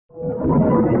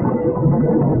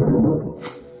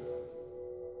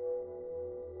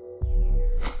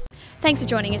Thanks for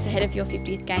joining us ahead of your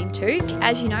 50th game, Touk.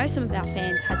 As you know, some of our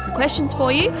fans had some questions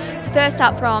for you. So first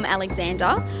up from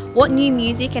Alexander, what new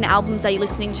music and albums are you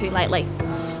listening to lately?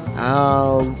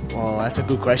 Well, that's a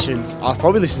good question. I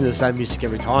probably listen to the same music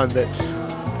every time, but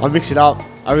I mix it up.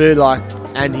 I really like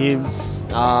And Him.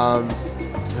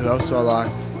 Who else do I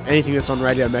like? Anything that's on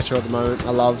Radio Metro at the moment, I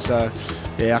love. So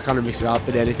yeah, I kind of mix it up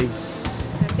with anything.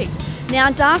 Perfect. Now,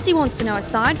 Darcy wants to know,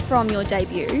 aside from your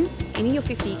debut, in your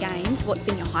 50 games, what's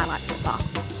been your highlight so far?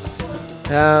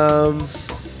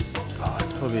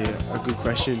 It's probably a good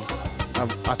question. I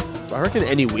reckon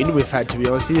any win we've had, to be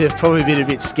honest with you, they've probably been a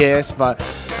bit scarce, but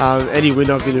any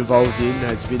win I've been involved in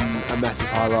has been a massive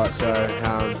highlight. So,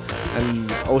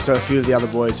 and also a few of the other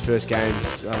boys' first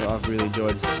games I've really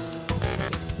enjoyed.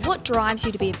 What drives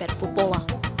you to be a better footballer?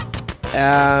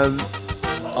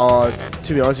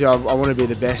 To be honest with you, I want to be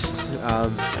the best.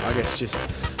 I guess just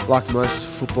like most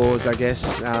footballers, I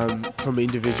guess, from an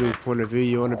individual point of view,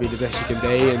 you want to be the best you can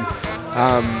be, and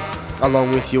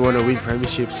along with you want to win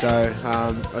premierships. So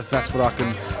if that's what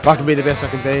if I can be the best I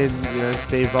can be,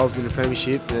 and be involved in the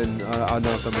premiership, then I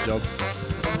know I've done my job.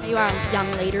 You are a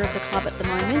young leader of the club at the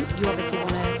moment. You obviously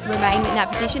want to remain in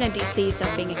that position, and do you see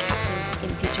yourself being a captain in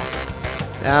the future?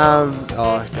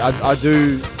 I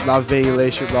do love being in a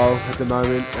leadership role at the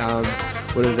moment.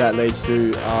 Whatever that leads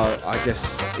to, I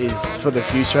guess, is for the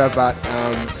future. But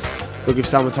look, if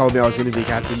someone told me I was going to be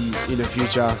captain in the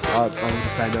future, I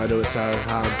wouldn't say no to it. So,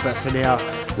 but for now,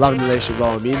 loving the leadership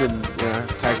role I'm in, and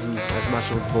taking as much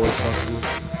on board as possible.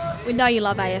 We know you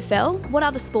love AFL. What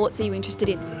other sports are you interested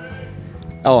in?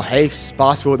 Oh, heaps.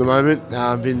 Basketball at the moment.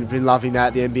 Been loving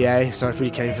that. The NBA. So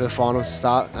pretty keen for the finals to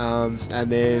start.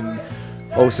 And then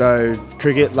also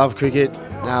cricket. Love cricket.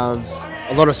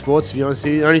 A lot of sports, to be honest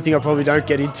with you. The only thing I probably don't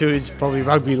get into is probably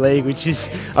rugby league, which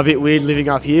is a bit weird living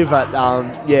up here. But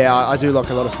yeah, I do like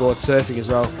a lot of sports. Surfing as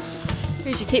well.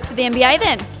 Who's your tip for the NBA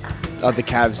then? The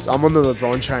Cavs. I'm on the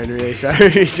LeBron train really, so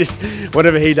it's just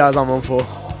whatever he does, I'm on for.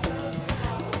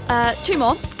 Two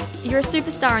more. You're a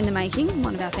superstar in the making,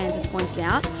 one of our fans has pointed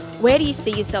out. Where do you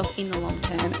see yourself in the long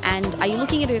term, and are you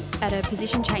looking at a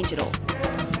position change at all?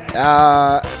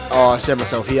 I see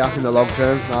myself here in the long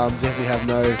term. Definitely have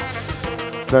no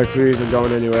careers I'm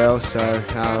going anywhere else. So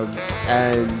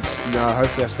and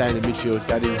hopefully I stay in the midfield.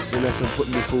 That is, unless I'm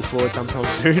putting me full forward sometime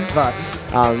soon. But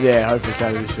yeah, hopefully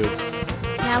stay in the midfield.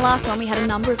 Now, last one, we had a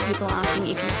number of people asking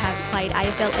if you have played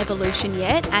AFL Evolution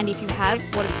yet, and if you have,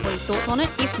 what are your thoughts on it?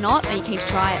 If not, are you keen to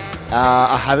try it?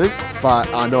 I haven't,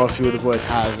 but I know a few of the boys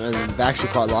have, and they actually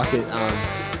quite like it.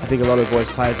 I think a lot of the boys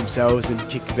play as themselves and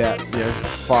kick about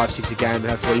 5-6 a game and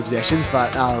have 40 possessions.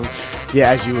 But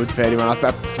yeah, as you would for anyone,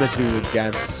 it's meant to be a good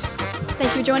game.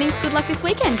 Thank you for joining us. Good luck this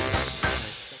weekend.